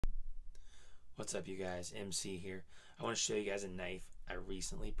What's up, you guys? MC here. I want to show you guys a knife I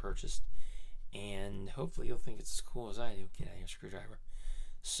recently purchased, and hopefully you'll think it's as cool as I do. Get out of here, screwdriver.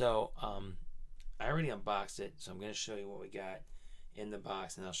 So, I already unboxed it, so I'm going to show you what we got in the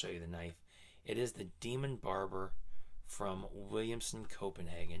box, and I'll show you the knife. It is the Daemon Barber from Williamsun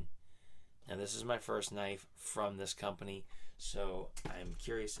Copenhagen. Now, this is my first knife from this company, so I'm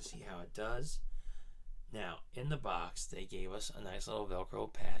curious to see how it does. Now, in the box, they gave us a nice little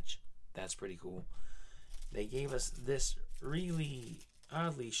Velcro patch. That's pretty cool. They gave us this really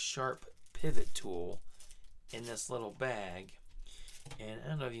oddly sharp pivot tool in this little bag. And I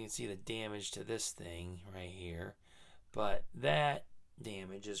don't know if you can see the damage to this thing right here, but that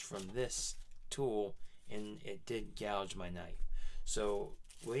damage is from this tool, and it did gouge my knife. So,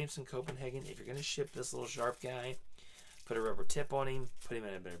 Williamsun Copenhagen, if you're going to ship this little sharp guy, put a rubber tip on him, put him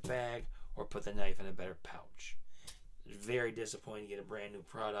in a better bag, or put the knife in a better pouch. It's very disappointing to get a brand new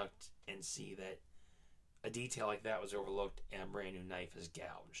product and see that a detail like that was overlooked and a brand new knife is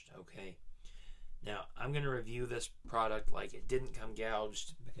gouged. Okay, now I'm going to review this product like it didn't come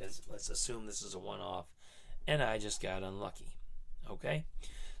gouged, because let's assume this is a one-off and I just got unlucky. Okay,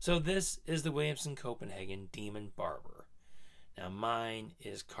 so this is the Williamsun Copenhagen Daemon Barber. Now mine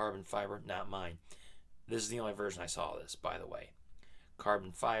is carbon fiber. Not mine, this is the only version I saw of this, by the way.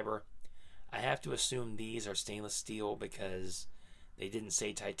 Carbon fiber. I have to assume these are stainless steel because they didn't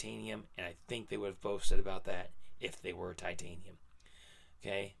say titanium, and I think they would have boasted about that if they were titanium.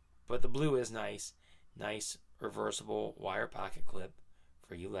 Okay, but the blue is nice. Nice reversible wire pocket clip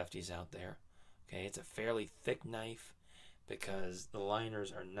for you lefties out there. Okay, it's a fairly thick knife because the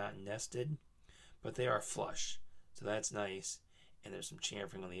liners are not nested, but they are flush, so that's nice. And there's some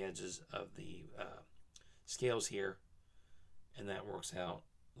chamfering on the edges of the scales here, and that works out.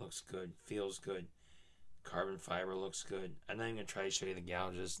 Looks good, feels good. Carbon fiber looks good. I'm not even going to try to show you the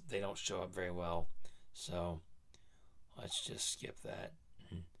gouges. They don't show up very well. So, let's just skip that.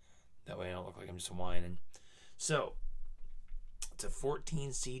 That way I don't look like I'm just whining. So, it's a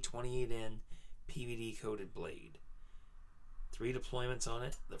 14C28N PVD coated blade. 3 deployments on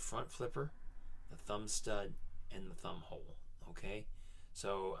it. The front flipper, the thumb stud, and the thumb hole. Okay?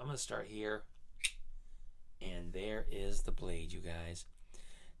 So, I'm going to start here. And there is the blade, you guys.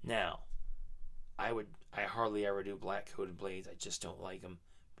 Now, I hardly ever do black coated blades. I just don't like them,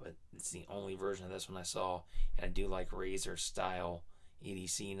 but it's the only version of this one I saw, and I do like razor style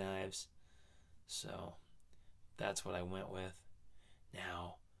EDC knives, so that's what I went with.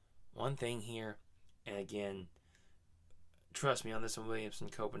 Now, one thing here, and again, trust me on this one,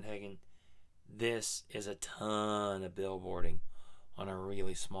 Williamsun Copenhagen, this is a ton of billboarding on a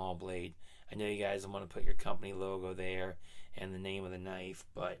really small blade. I know you guys want to put your company logo there and the name of the knife,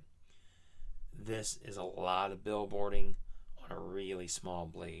 but this is a lot of billboarding on a really small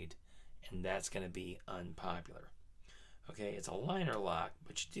blade, and that's going to be unpopular. Okay, it's a liner lock,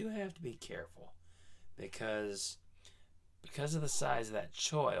 but you do have to be careful because of the size of that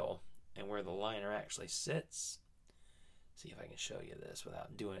choil and where the liner actually sits. See if I can show you this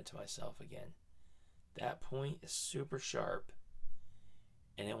without doing it to myself again. That point is super sharp,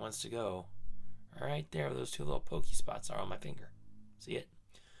 and it wants to go right there where those two little pokey spots are on my finger. See it?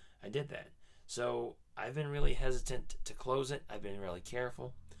 I did that. So I've been really hesitant to close it. I've been really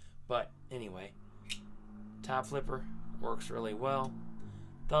careful. But anyway, top flipper works really well.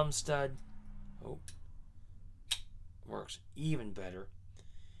 Thumb stud, works even better.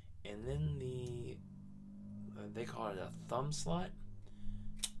 And then they call it a thumb slot.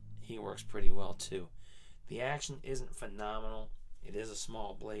 He works pretty well too. The action isn't phenomenal. It is a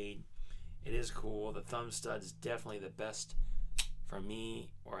small blade. It is cool. The thumb stud is definitely the best for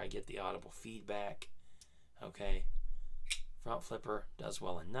me, where I get the audible feedback. Okay, front flipper does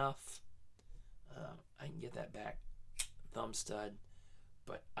well enough. I can get that back thumb stud,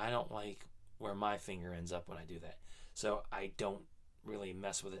 but I don't like where my finger ends up when I do that, so I don't really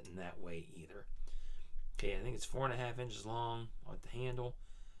mess with it in that way either. Okay, I think it's 4.5 inches long with the handle,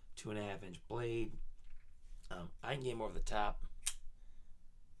 2.5 inch blade. I can get him over the top,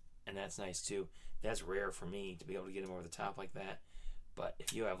 and that's nice too. That's rare for me to be able to get him over the top like that, but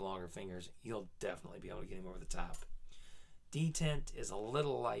if you have longer fingers, you'll definitely be able to get him over the top. Detent is a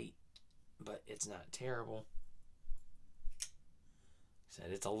little light, but it's not terrible. I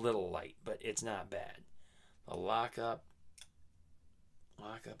said it's a little light, but it's not bad. The lockup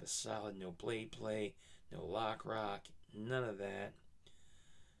is solid. No blade play, no lock rock, none of that.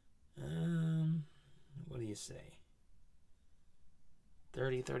 What do you say?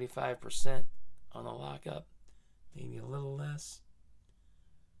 30-35% on the lockup, maybe a little less,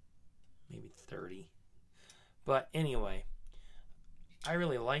 maybe 30. But anyway, I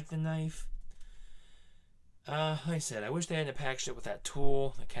really like the knife. Like I said, I wish they hadn't packaged it with that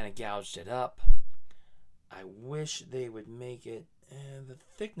tool that kind of gouged it up. I wish they would make it. The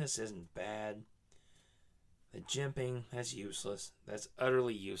thickness isn't bad. The jimping, that's useless. That's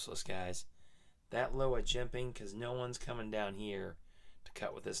utterly useless, guys. That low a jimping, because no one's coming down here to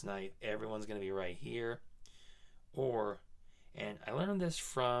cut with this knife. Everyone's going to be right here. And I learned this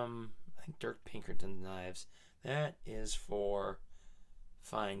from, I think, Dirk Pinkerton's knives. That is for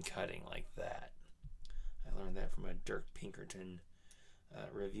fine cutting like that. I learned that from a Dirk Pinkerton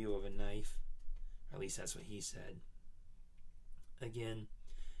review of a knife. Or at least that's what he said. Again,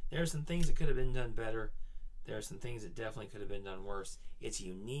 there are some things that could have been done better. There are some things that definitely could have been done worse. It's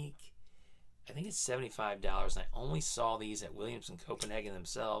unique. I think it's $75, and I only saw these at Williamsun Copenhagen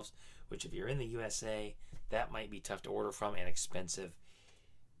themselves, which if you're in the USA, that might be tough to order from and expensive.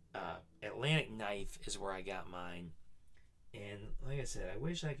 Atlantic Knife is where I got mine. And like I said, I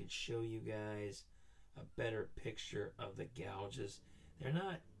wish I could show you guys a better picture of the gouges. They're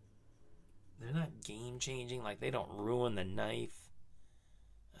not game changing, like they don't ruin the knife.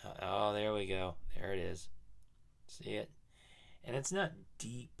 Oh, there we go. There it is. See it? And it's not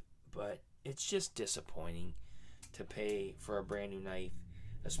deep, but it's just disappointing to pay for a brand new knife,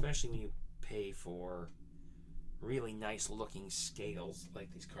 especially when you pay for really nice looking scales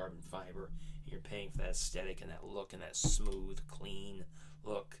like these carbon fiber. And you're paying for that aesthetic and that look and that smooth, clean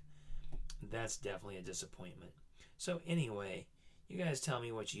look. That's definitely a disappointment. So anyway, you guys tell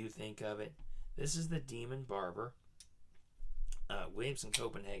me what you think of it. This is the Daemon Barber. Williamsun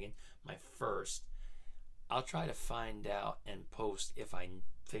Copenhagen, my first. I'll try to find out and post if I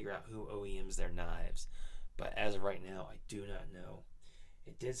figure out who OEMs their knives. But as of right now, I do not know.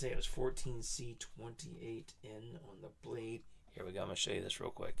 It did say it was 14C28N on the blade. Here we go. I'm going to show you this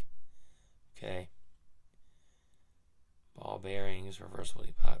real quick. Okay. Ball bearings, reversible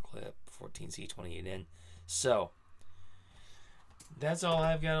pot clip, 14C28N. So, that's all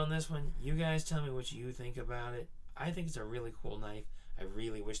I've got on this one. You guys tell me what you think about it. I think it's a really cool knife. I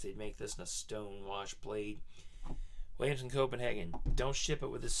really wish they'd make this in a stone wash blade. Williamsun Copenhagen, don't ship it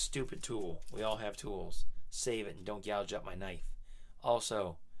with this stupid tool. We all have tools. Save it and don't gouge up my knife.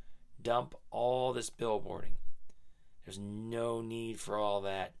 Also, dump all this billboarding. There's no need for all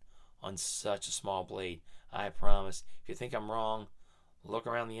that on such a small blade. I promise. If you think I'm wrong, look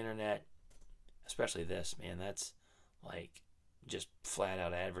around the internet. Especially this, man. That's like just flat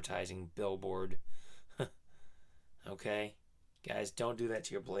out advertising billboard. Okay? Guys, don't do that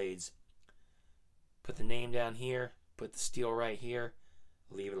to your blades. Put the name down here. Put the steel right here.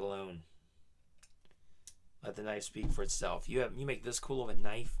 Leave it alone. Let the knife speak for itself. You make this cool of a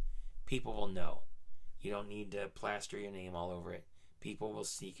knife, people will know. You don't need to plaster your name all over it. People will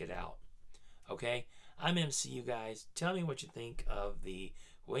seek it out. Okay? I'm MC, you guys. Tell me what you think of the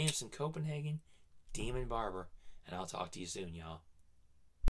Williamsun Copenhagen Daemon Barber, and I'll talk to you soon, y'all.